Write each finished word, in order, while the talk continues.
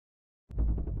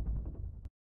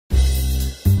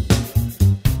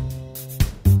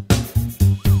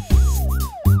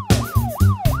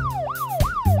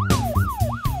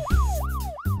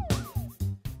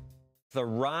the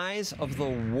rise of the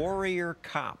warrior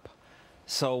cop.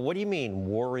 So what do you mean,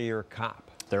 warrior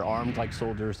cop? They're armed like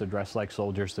soldiers, they're dressed like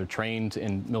soldiers, they're trained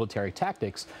in military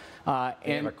tactics.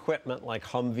 They have equipment like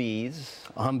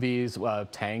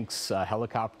Humvees. Tanks,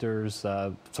 helicopters,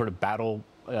 sort of battle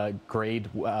grade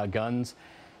guns.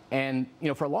 And, you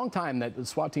know, for a long time, the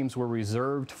SWAT teams were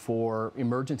reserved for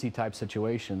emergency type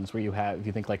situations where you have, if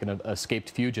you think like an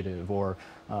escaped fugitive or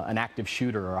an active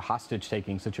shooter or a hostage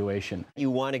taking situation. You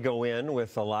want to go in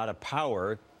with a lot of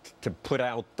power to put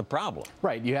out the problem.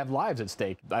 Right, you have lives at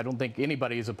stake. I don't think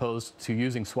anybody is opposed to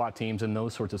using SWAT teams in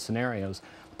those sorts of scenarios.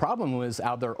 The problem is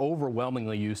how they're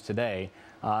overwhelmingly used today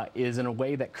is in a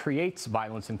way that creates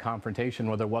violence and confrontation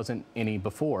where there wasn't any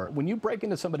before. When you break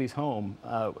into somebody's home,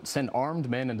 send armed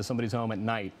men into somebody's home at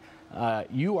night,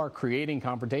 you are creating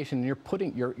confrontation,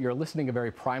 and you're eliciting a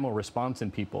very primal response in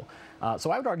people.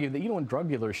 So I would argue that even when drug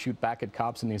dealers shoot back at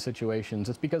cops in these situations,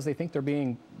 it's because they think they're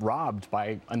being robbed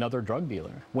by another drug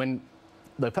dealer. When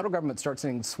the federal government starts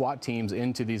sending SWAT teams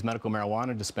into these medical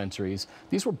marijuana dispensaries,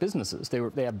 these were businesses.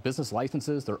 They have business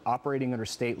licenses. They're operating under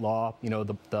state law. You know,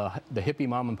 the hippie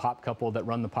mom and pop couple that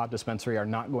run the pot dispensary are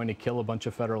not going to kill a bunch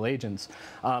of federal agents.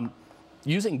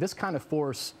 Using this kind of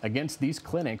force against these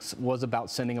clinics was about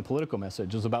sending a political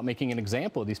message. It was about making an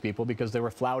example of these people because they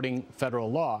were flouting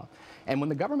federal law. And when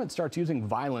the government starts using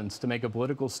violence to make a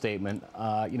political statement,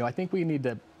 you know, I think we need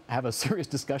to have a serious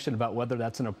discussion about whether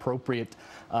that's an appropriate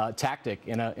tactic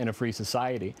in a free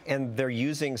society. And they're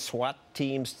using SWAT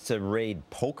teams to raid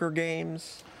poker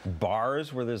games,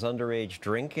 bars where there's underage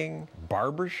drinking,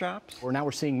 barber shops. Now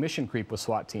we're seeing mission creep with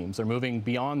SWAT teams. They're moving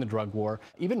beyond the drug war.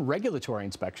 Even regulatory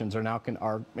inspections are now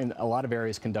in a lot of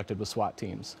areas conducted with SWAT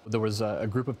teams. There was a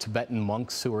group of Tibetan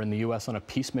monks who were in the U.S. on a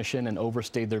peace mission and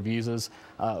overstayed their visas,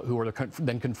 who were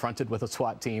then confronted with a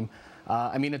SWAT team.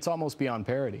 I mean, it's almost beyond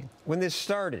parody. When this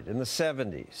started in the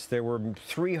 70s, there were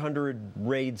 300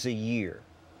 raids a year.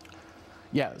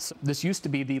 Yes, this used to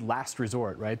be the last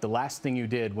resort, right? The last thing you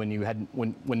did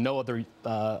when no other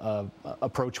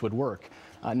approach would work.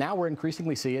 Now we're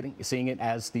increasingly seeing it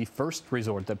as the first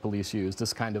resort that police use,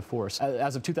 this kind of force.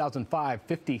 As of 2005,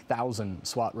 50,000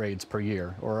 SWAT raids per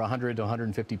year, or 100 to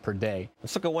 150 per day.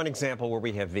 Let's look at one example where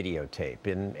we have videotape.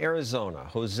 In Arizona,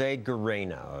 Jose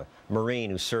Guerrena, a Marine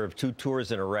who served 2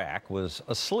 tours in Iraq, was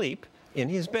asleep in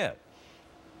his bed.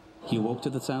 He awoke to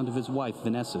the sound of his wife,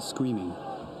 Vanessa, screaming.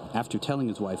 After telling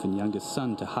his wife and youngest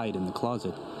son to hide in the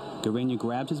closet, Guerrena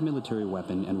grabbed his military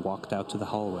weapon and walked out to the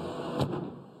hallway.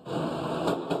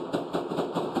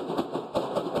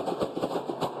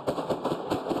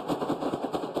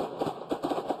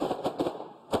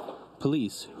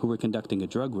 Police, who were conducting a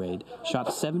drug raid,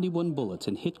 shot 71 bullets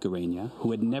and hit Guerrena,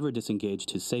 who had never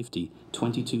disengaged his safety,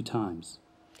 22 times.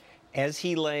 As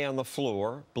he lay on the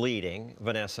floor, bleeding,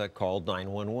 Vanessa called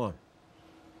 911.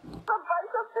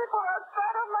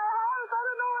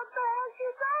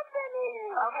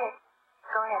 Okay,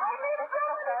 go ahead. This is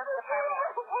the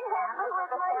sheriff's department.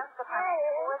 The sheriff's department.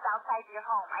 Who is outside your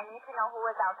home? I need to know who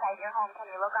is outside your home. Can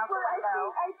you look out the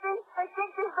window? I think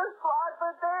there's a SWAT,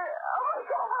 but they're... Oh,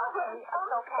 God. Okay,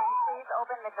 so can you please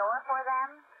open the door for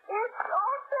them? It's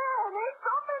open. It's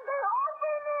open. They're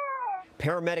opening.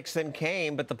 Paramedics then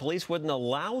came, but the police wouldn't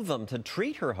allow them to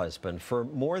treat her husband for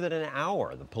more than an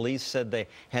hour. The police said they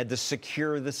had to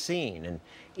secure the scene, and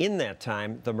in that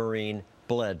time, the Marine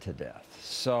bled to death.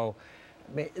 So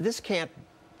this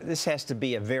has to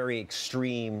be a very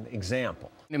extreme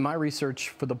example. In my research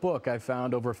for the book, I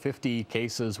found over 50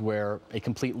 cases where a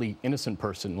completely innocent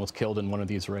person was killed in one of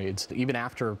these raids. Even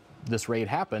after this raid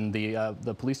happened,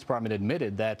 the police department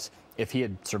admitted that if he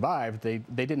had survived, they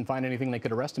didn't find anything they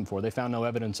could arrest him for. They found no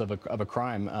evidence of a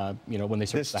crime, you know, when they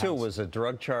searched the house. This, too, was a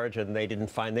drug charge, and they didn't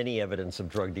find any evidence of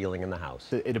drug dealing in the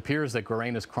house. It appears that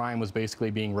Guerena's crime was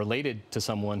basically being related to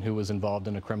someone who was involved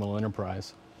in a criminal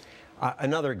enterprise.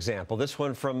 Another example, this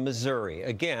one from Missouri.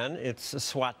 Again, it's a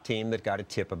SWAT team that got a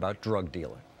tip about drug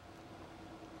dealing.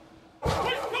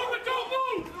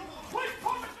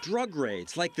 Drug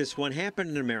raids like this one happen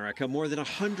in America more than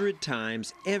 100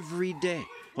 times every day.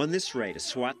 On this raid, a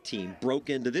SWAT team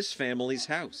broke into this family's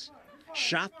house,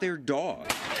 shot their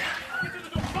dog.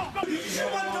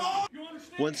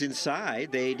 Once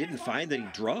inside, they didn't find any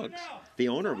drugs. The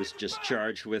owner was just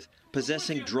charged with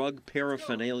possessing drug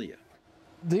paraphernalia.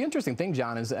 The interesting thing,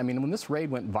 John, is, I mean, when this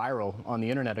raid went viral on the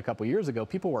internet a couple years ago,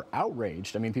 people were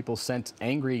outraged. I mean, people sent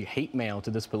angry hate mail to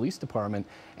this police department.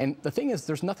 And the thing is,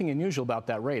 there's nothing unusual about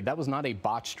that raid. That was not a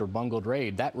botched or bungled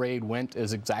raid. That raid went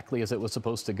exactly as it was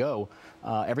supposed to go.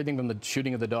 Everything from the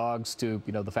shooting of the dogs to,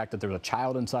 you know, the fact that there was a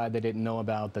child inside they didn't know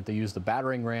about, that they used the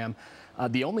battering ram.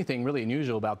 The only thing really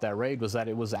unusual about that raid was that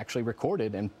it was actually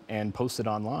recorded and posted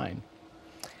online.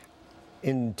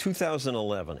 In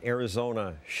 2011,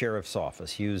 Arizona Sheriff's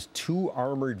Office used 2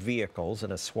 armored vehicles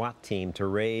and a SWAT team to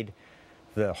raid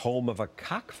the home of a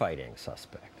cockfighting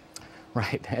suspect.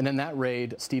 Right, and in that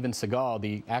raid, Steven Seagal,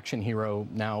 the action hero,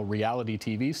 now reality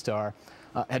TV star,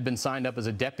 had been signed up as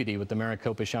a deputy with the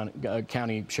Maricopa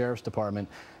County Sheriff's Department,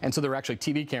 and so there were actually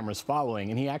TV cameras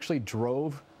following, and he actually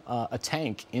drove a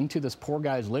tank into this poor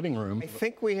guy's living room. I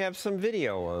think we have some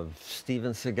video of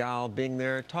Steven Seagal being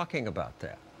there talking about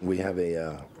that. We have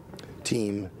a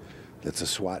team that's a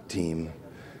SWAT team,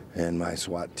 and my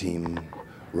SWAT team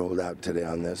rolled out today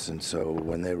on this, and so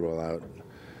when they roll out,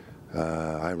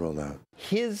 I rolled out.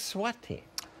 His SWAT team?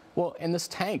 Well, and this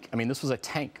tank, I mean, this was a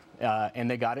tank,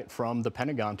 and they got it from the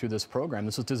Pentagon through this program.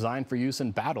 This was designed for use in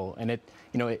battle, and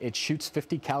it shoots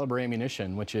 50 caliber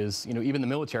ammunition, which is, you know, even the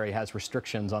military has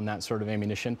restrictions on that sort of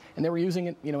ammunition, and they were using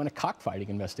it, you know, in a cockfighting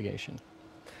investigation.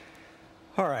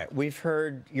 All right, we've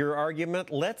heard your argument.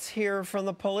 Let's hear from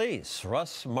the police.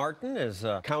 Russ Martin is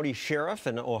a county sheriff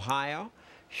in Ohio.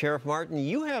 Sheriff Martin,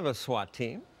 you have a SWAT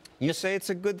team. You say it's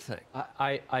a good thing.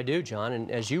 I do, John,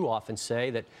 and as you often say,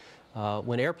 that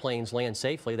when airplanes land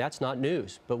safely, that's not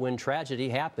news. But when tragedy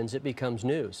happens, it becomes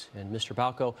news. And Mr.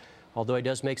 Balco, although he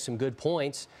does make some good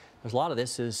points, there's a lot of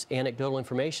this is anecdotal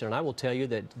information. And I will tell you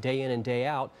that day in and day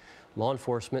out, law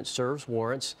enforcement serves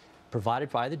warrants provided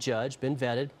by the judge, been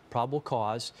vetted, probable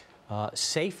cause,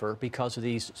 safer because of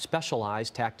these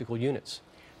specialized tactical units.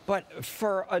 But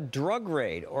for a drug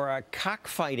raid or a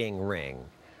cockfighting ring,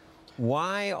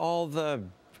 why all the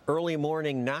early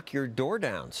morning knock your door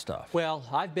down stuff? Well,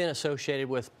 I've been associated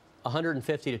with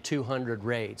 150 to 200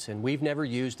 raids, and we've never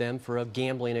used them for a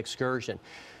gambling excursion.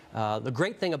 The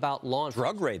great thing about law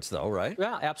enforcement... Drug raids, though, right?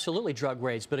 Yeah, absolutely drug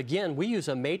raids. But again, we use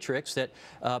a matrix that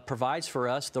provides for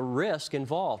us the risk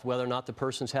involved, whether or not the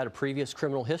person's had a previous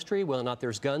criminal history, whether or not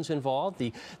there's guns involved,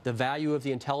 the value of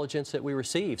the intelligence that we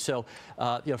receive. So,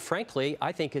 you know, frankly,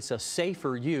 I think it's a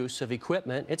safer use of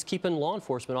equipment. It's keeping law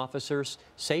enforcement officers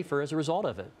safer as a result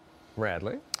of it.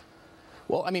 Radley?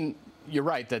 Well, I mean, you're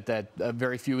right that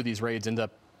very few of these raids end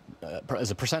up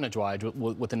as a percentage-wise,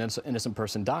 with an innocent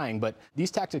person dying. But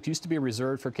these tactics used to be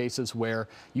reserved for cases where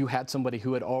you had somebody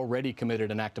who had already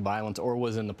committed an act of violence or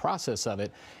was in the process of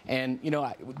it. And, you know,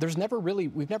 we've never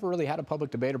really had a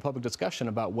public debate or public discussion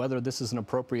about whether this is an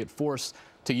appropriate force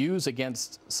to use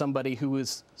against somebody who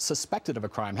is suspected of a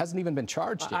crime, hasn't even been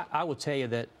charged yet. I will tell you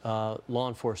that law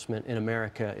enforcement in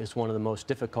America is one of the most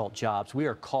difficult jobs. We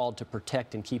are called to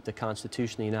protect and keep the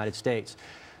Constitution of the United States.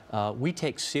 We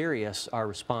take serious our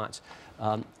response.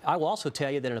 I will also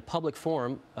tell you that in a public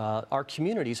forum, our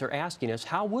communities are asking us,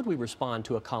 how would we respond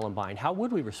to a Columbine? How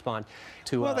would we respond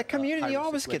to well, the community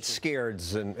always gets scared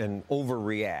and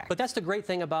overreact. But that's the great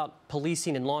thing about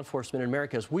policing and law enforcement in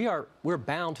America is we're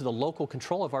bound to the local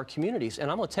control of our communities. And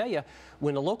I'm going to tell you,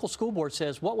 when the local school board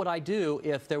says, what would I do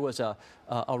if there was a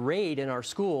raid in our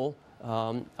school,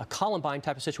 a Columbine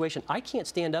type of situation, I can't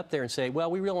stand up there and say, well,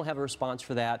 we really don't have a response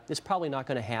for that. It's probably not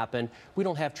going to happen. We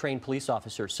don't have trained police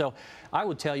officers. So I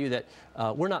would tell you that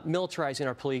we're not militarizing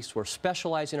our police. We're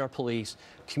specializing our police.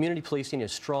 Community policing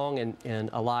is strong and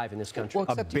alive in this country.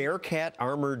 Well, a Bearcat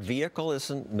armored vehicle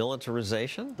isn't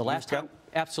militarization? The last time,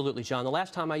 absolutely, John. The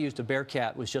last time I used a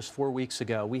Bearcat was just 4 weeks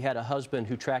ago. We had a husband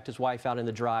who tracked his wife out in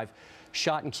the drive,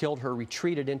 shot and killed her,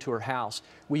 retreated into her house.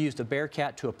 We used a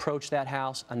Bearcat to approach that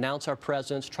house, announce our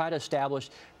presence, try to establish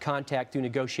contact through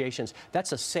negotiations.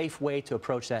 That's a safe way to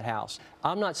approach that house.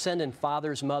 I'm not sending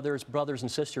fathers, mothers, brothers,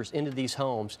 and sisters into these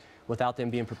homes without them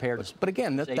being prepared. But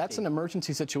again, that's an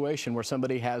emergency situation where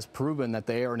somebody has proven that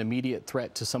they are an immediate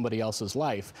threat to somebody else's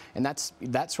life, and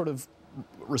that sort of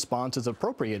response is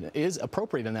appropriate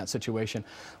in that situation.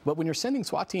 But when you're sending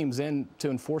SWAT teams in to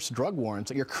enforce drug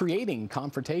warrants, you're creating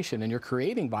confrontation and you're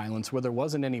creating violence where there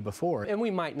wasn't any before. And we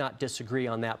might not disagree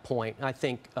on that point. I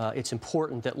think it's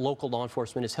important that local law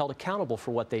enforcement is held accountable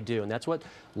for what they do, and that's what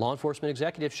law enforcement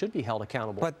executives should be held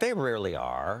accountable. But they rarely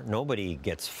are. Nobody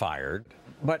gets fired.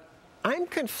 But I'm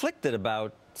conflicted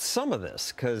about some of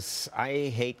this because I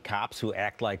hate cops who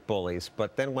act like bullies,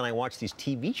 but then when I watch these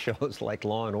TV shows like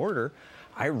Law and Order,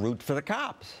 I root for the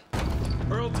cops.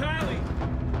 Earl Talley!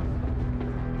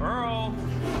 Earl!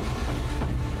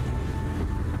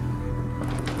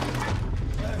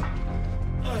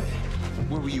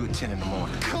 Where were you at 10 in the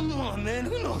morning? Come on, man.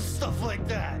 Who knows stuff like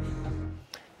that?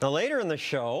 Now, later in the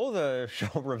show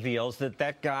reveals that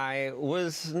that guy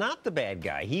was not the bad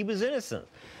guy. He was innocent.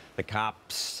 The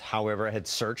cops, however, had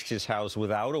searched his house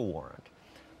without a warrant.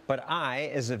 But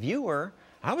I, as a viewer,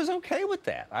 I was okay with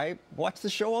that. I watch the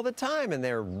show all the time, and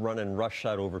they're running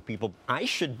roughshod over people. I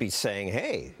should be saying,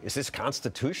 hey, is this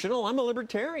constitutional? I'm a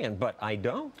libertarian, but I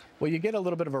don't. Well, you get a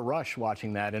little bit of a rush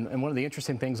watching that, and one of the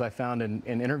interesting things I found in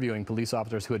interviewing police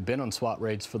officers who had been on SWAT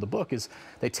raids for the book is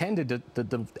they tended to,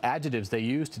 the adjectives they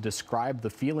use to describe the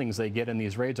feelings they get in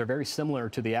these raids are very similar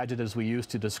to the adjectives we use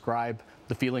to describe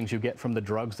the feelings you get from the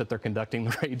drugs that they're conducting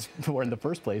the raids for in the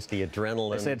first place. The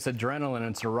adrenaline. They say it's adrenaline,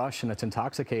 it's a rush, and it's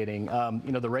intoxicating.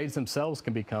 You know, the raids themselves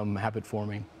can become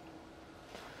habit-forming.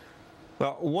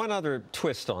 Well, one other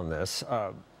twist on this.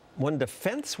 One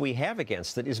defense we have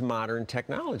against it is modern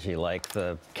technology, like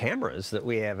the cameras that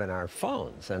we have in our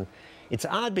phones. And it's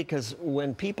odd because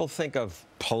when people think of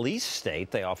police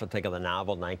state, they often think of the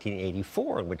novel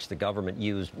 1984, in which the government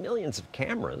used millions of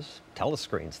cameras,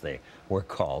 telescreens they were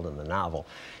called in the novel,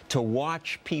 to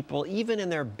watch people even in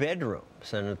their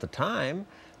bedrooms. And at the time,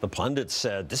 the pundits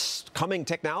said, this coming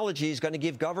technology is going to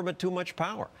give government too much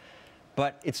power.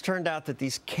 But it's turned out that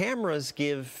these cameras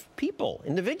give people,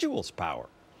 individuals, power.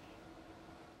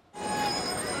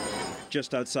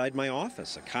 Just outside my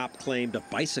office, a cop claimed a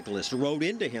bicyclist rode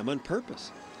into him on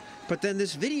purpose. But then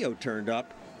this video turned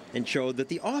up and showed that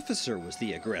the officer was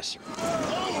the aggressor.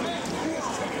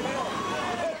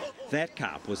 That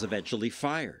cop was eventually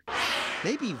fired.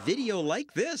 Maybe video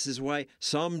like this is why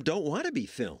some don't want to be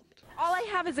filmed. All I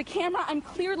have is a camera. I'm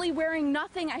clearly wearing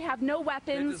nothing. I have no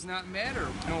weapons. It does not matter.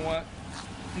 You know what?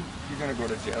 You're gonna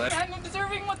go to jail. I'm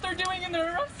observing what they're doing and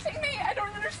they're arresting me. I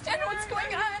don't understand what's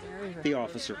going on. The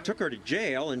officer took her to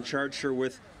jail and charged her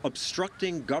with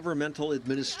obstructing governmental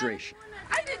administration.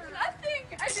 I did nothing.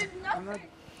 I did nothing.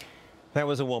 That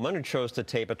was a woman who chose to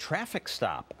tape a traffic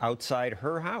stop outside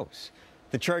her house.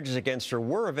 The charges against her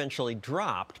were eventually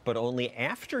dropped, but only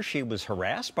after she was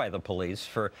harassed by the police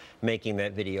for making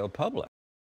that video public.